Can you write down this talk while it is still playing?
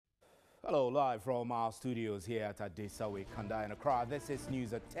Hello, live from our studios here at Adesawe, Kanda in Accra. This is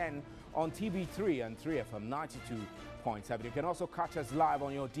News at 10 on TV3 and 3FM 92.7. You can also catch us live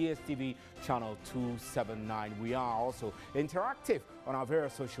on your DSTV channel 279. We are also interactive on our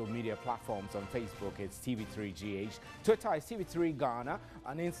various social media platforms. On Facebook, it's TV3GH. Twitter is TV3 Ghana.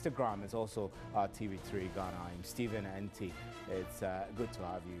 And Instagram is also TV3 Ghana. I'm Stephen NT. It's good to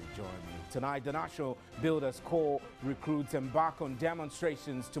have you join me. Tonight, the National Builders Corps recruits embark on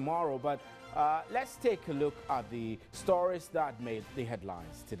demonstrations tomorrow. But let's take a look at the stories that made the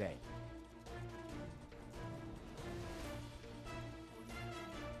headlines today.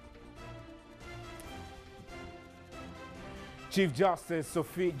 Chief Justice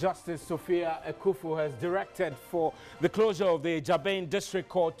Sophia Ekufu has directed for the closure of the Jabane District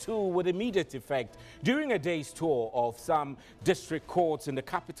Court 2 with immediate effect. During a day's tour of some district courts in the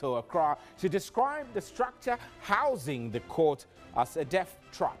capital, Accra, she described the structure housing the court as a death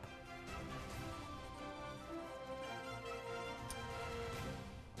trap.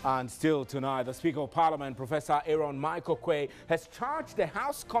 And still tonight, the Speaker of Parliament, Professor Aaron Michael Quay, has charged the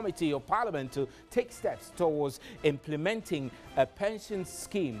House Committee of Parliament to take steps towards implementing a pension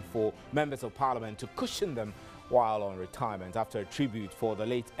scheme for members of Parliament to cushion them while on retirement. After a tribute for the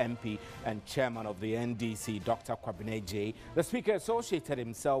late MP and chairman of the NDC, Dr. Kwabena J, the Speaker associated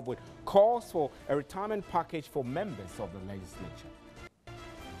himself with calls for a retirement package for members of the legislature.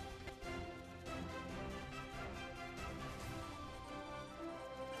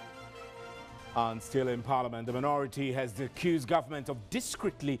 And still in Parliament, the minority has accused government of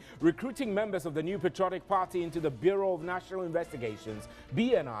discreetly recruiting members of the New Patriotic Party into the Bureau of National Investigations,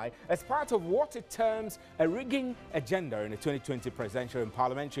 BNI, as part of what it terms a rigging agenda in the 2020 presidential and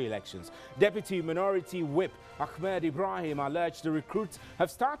parliamentary elections. Deputy Minority Whip Ahmed Ibrahim alleged the recruits have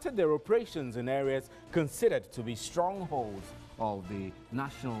started their operations in areas considered to be strongholds of the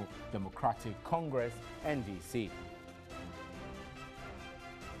National Democratic Congress, NDC.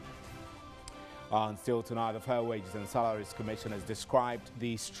 And still tonight, the Fair Wages and Salaries Commission has described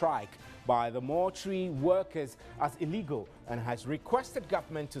the strike by the mortuary workers as illegal and has requested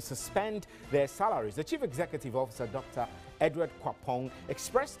government to suspend their salaries. The Chief Executive Officer, Dr. Edward Kwapong,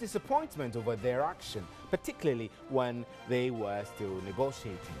 expressed disappointment over their action, particularly when they were still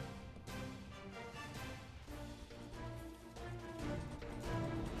negotiating.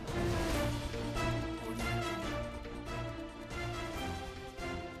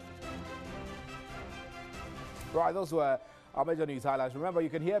 Right, those were our major news highlights. Remember, you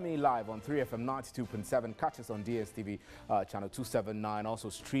can hear me live on 3FM 92.7. Catch us on DSTV channel 279, also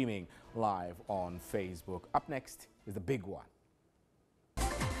streaming live on Facebook. Up next is the big one.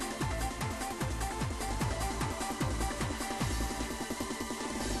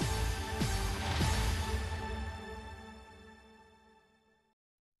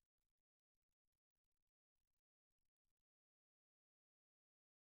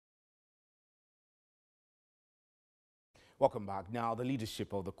 Welcome back. Now, the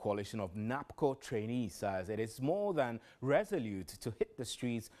leadership of the coalition of NAPCO trainees says it is more than resolute to hit the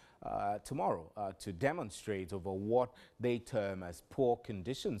streets tomorrow to demonstrate over what they term as poor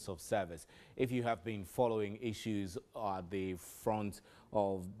conditions of service. If you have been following issues at the front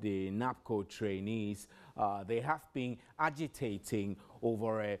of the NAPCO trainees, they have been agitating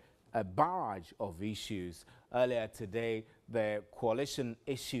over a barrage of issues. Earlier today, the coalition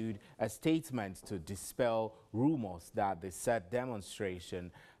issued a statement to dispel rumors that the said demonstration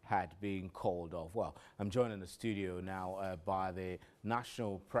had been called off. Well, I'm joined in the studio now by the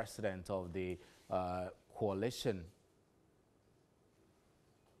national president of the coalition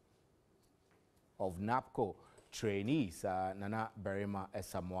of NAPCO trainees, Nana Berima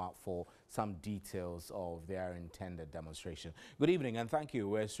Esamoah, for some details of their intended demonstration. Good evening and thank you.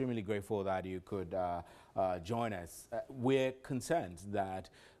 We're extremely grateful that you could join us. We're concerned that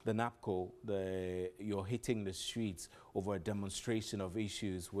the NAPCO, you're hitting the streets over a demonstration of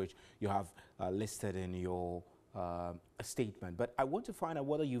issues which you have listed in your statement. But I want to find out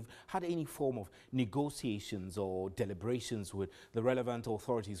whether you've had any form of negotiations or deliberations with the relevant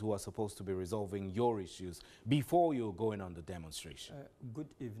authorities who are supposed to be resolving your issues before you go in on the demonstration. Good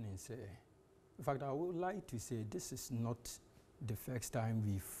evening, sir. In fact, I would like to say this is not the first time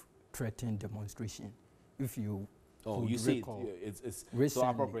we've threatened demonstration. If you you see, it's so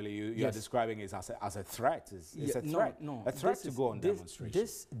appropriately you are describing it as a threat. It's a threat. No, a threat to go on demonstration.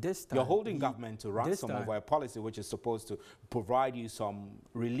 This time, you're holding government to ransom over a policy which is supposed to provide you some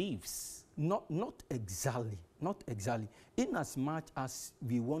reliefs. Not exactly. In as much as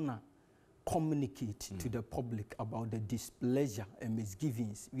we wanna communicate to the public about the displeasure and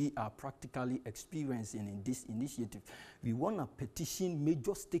misgivings we are practically experiencing in this initiative. We want to petition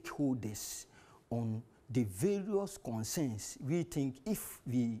major stakeholders on the various concerns we think if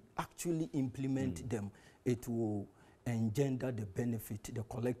we actually implement them, it will engender the benefit, the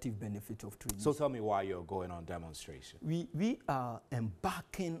collective benefit of trainees. So tell me why you're going on demonstration. We are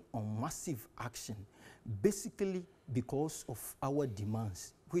embarking on massive action, basically because of our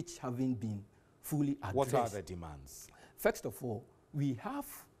demands, which haven't been fully addressed. What are the demands? First of all, we have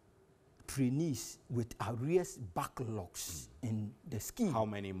trainees with arrears backlogs in the scheme. How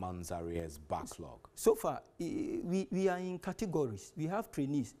many months arrears backlog? So far, we are in categories. We have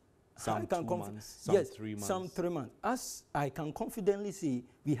trainees. Some 2 months, some yes, 3 months. Some 3 months. As I can confidently say,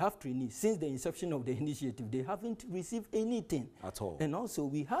 we have trainees. Since the inception of the initiative, they haven't received anything. At all. And also,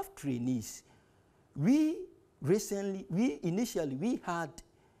 we have trainees. Initially, we had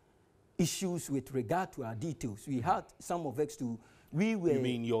issues with regard to our details. We had some of us to, we were... You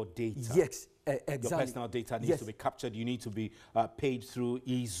mean your data? Yes, exactly. Your personal data needs to be captured. You need to be paid through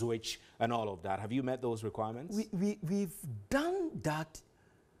e-switch and all of that. Have you met those requirements? We've done that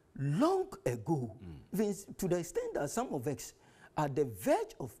long ago, to the extent that some of us at the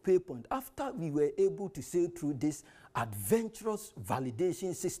verge of pay point after we were able to sail through this adventurous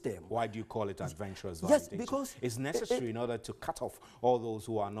validation system. Why do you call it adventurous validation? Yes, because it's necessary in order to cut off all those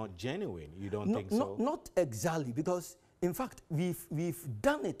who are not genuine. You don't think so? Not exactly, because in fact, we've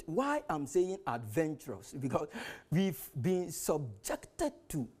done it. Why I'm saying adventurous? Because we've been subjected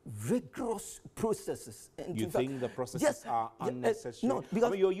to rigorous processes. And you think the processes are unnecessary? No, because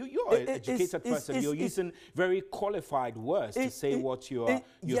I mean, you're an educated person. You're using very qualified words to say what you have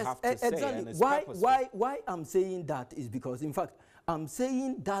to say. Exactly. And it's why I'm saying that is because, in fact, I'm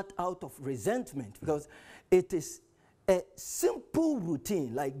saying that out of resentment, because it is a simple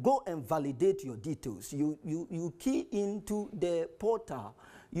routine, like go and validate your details. You key into the portal,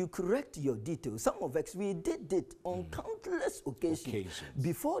 you correct your details. Some of us, we did it on countless occasions.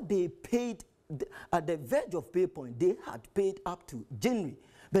 Before they paid, at the verge of pay point, they had paid up to January,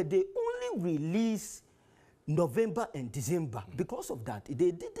 but they only released November and December. Because of that,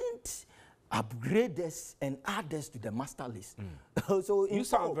 they didn't upgrade us and add us to the master list. So you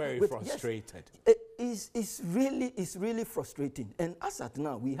sound very frustrated. Yes, it's really frustrating. And as at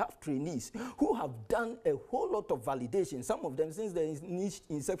now, we have trainees who have done a whole lot of validation. Some of them since the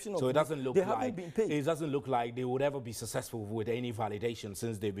inception of so it doesn't look haven't been paid. It doesn't look like they would ever be successful with any validation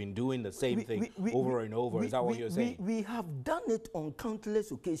since they've been doing the same thing over and over. Is that what you're saying? We have done it on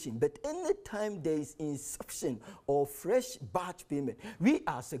countless occasions, but any time there is inception or fresh batch payment, we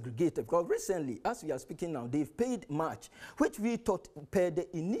are segregated. Because recently, as we are speaking now, they've paid March, which we thought per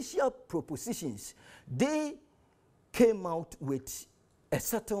the initial propositions, they came out with a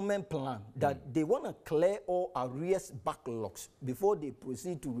settlement plan that they want to clear all arrears backlogs before they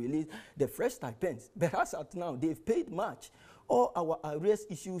proceed to release the fresh stipends. But as at now, they've paid March. All our arrears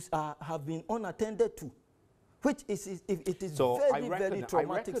issues have been unattended to, which is so very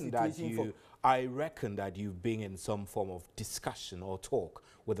traumatic situation. I reckon that you've been in some form of discussion or talk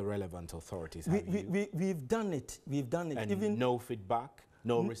with the relevant authorities. We've done it. We've done it. And even no feedback,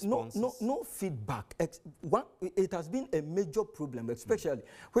 no responses? No feedback. It has been a major problem, especially,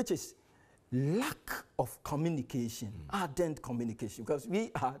 which is lack of communication, ardent communication, because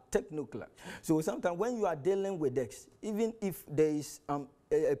we are technocrats. So sometimes when you are dealing with X, even if there is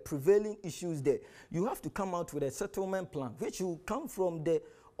a prevailing issues there, you have to come out with a settlement plan, which will come from the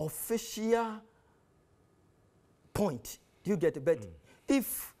official point. You get it? But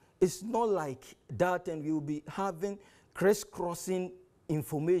if it's not like that, and we will be having crisscrossing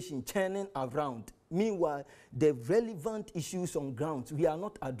information churning around. Meanwhile, the relevant issues on ground, we are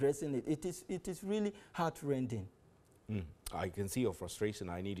not addressing it. It is really heart-rending. I can see your frustration.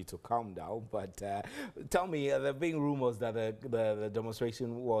 I need you to calm down. But tell me, there have been rumors that the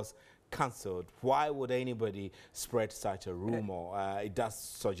demonstration was cancelled. Why would anybody spread such a rumor? It does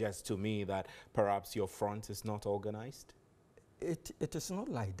suggest to me that perhaps your front is not organized. It is not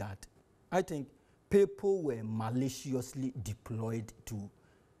like that. I think people were maliciously deployed to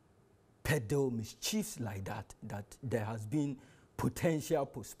peddle mischiefs like that there has been potential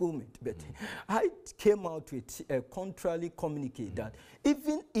postponement. But I came out with a contrary communique that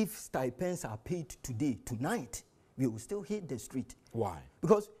even if stipends are paid today, tonight, we will still hit the street. Why?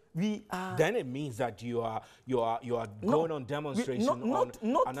 Because we are... Then it means that you are going on demonstration on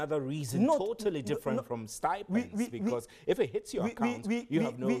another reason totally different from stipends. Because if it hits your account, you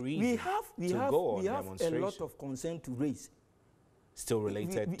have no reason to go on demonstration. We have a lot of concern to raise. Still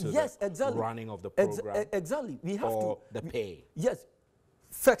related to yes, the exactly. running of the program? Exactly. We have or the pay? Yes.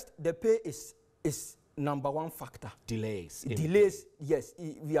 First, the pay is number one factor. Delays. Delays, yes.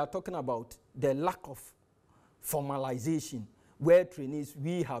 We are talking about the lack of formalization, where trainees,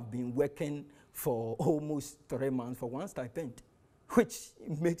 we have been working for almost 3 months for one stipend, which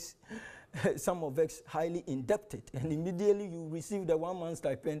makes some of us highly indebted. And immediately you receive the 1 month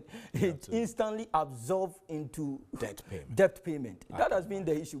stipend, it instantly absorbs into debt payment. That has been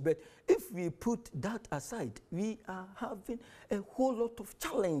the issue. But if we put that aside, we are having a whole lot of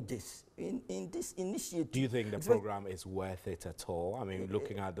challenges in this initiative. Do you think the program is worth it at all? I mean,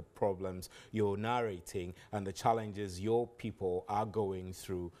 looking at the problems you're narrating and the challenges your people are going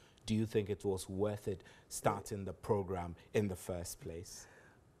through, do you think it was worth it starting the program in the first place?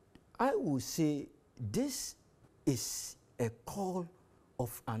 I would say this is a call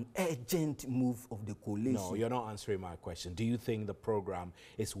of an urgent move of the coalition. No, you're not answering my question. Do you think the program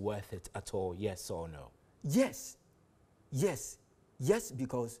is worth it at all, yes or no? Yes. Yes. Yes,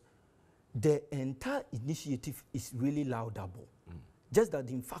 because the entire initiative is really laudable. Just that,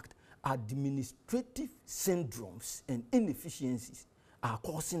 in fact, administrative syndromes and inefficiencies are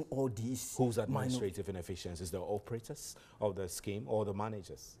causing all these. Whose administrative inefficiencies? The operators of the scheme or the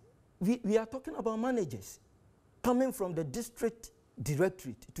managers? We are talking about managers coming from the district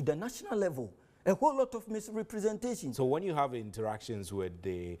directorate to the national level. A whole lot of misrepresentation. So when you have interactions with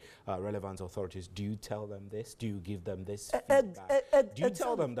the relevant authorities, do you tell them this? Do you give them this feedback? Do you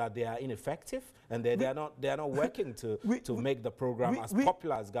tell them that they are ineffective and they are not working to make the program as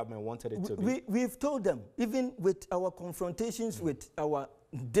popular as government wanted it to be? We've told them, even with our confrontations with our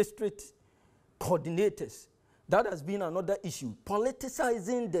district coordinators, that has been another issue,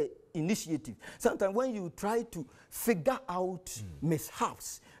 politicizing the initiative. Sometimes when you try to figure out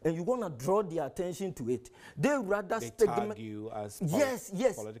mishaps and you want to draw the attention to it, they rather tag you as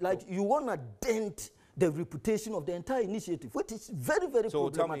political. Like you want to dent the reputation of the entire initiative, which is very, very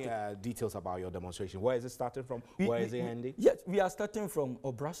problematic. So tell me details about your demonstration. Where is it starting from? Where is it ending? Yes, we are starting from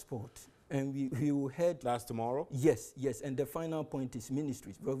Obrasport, and we will head. That's tomorrow? Yes, yes, and the final point is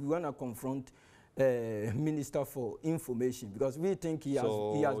ministries, because we want to confront Minister for Information, because we think he has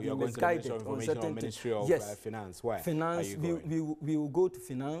been misguided on certain Ministry of Finance. Where? Finance. We will go to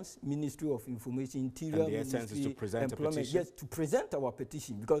Finance, Ministry of Information, Interior, and the essence is to present Employment. A petition? Yes, to present our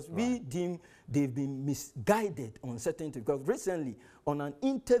petition, because we deem they've been misguided on certain things. Because recently, on an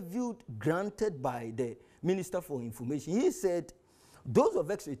interview granted by the Minister for Information, he said, those of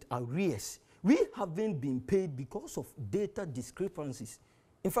us with arrears, we haven't been paid because of data discrepancies.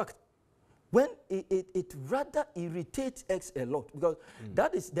 In fact, when it rather irritates X a lot, because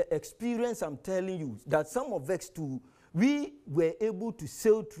that is the experience I'm telling you, that some of X too, we were able to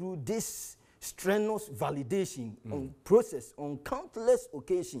sail through this strenuous validation process on countless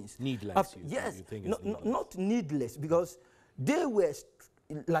occasions. Needless, yes, you think it's needless. Not needless, because they were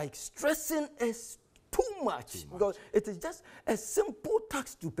like stressing us too much, because it is just a simple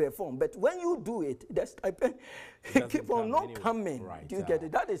task to perform. But when you do it, the stipend keep on not coming. Right. Do you get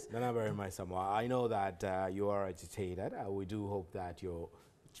it? That is. Not very much, Samoa. I know that you are agitated. We do hope that your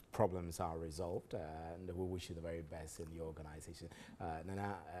problems are resolved, and we wish you the very best in the organization.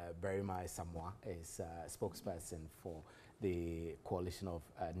 Nana Berima Samoa is spokesperson for the coalition of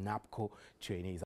NAPCO trainees.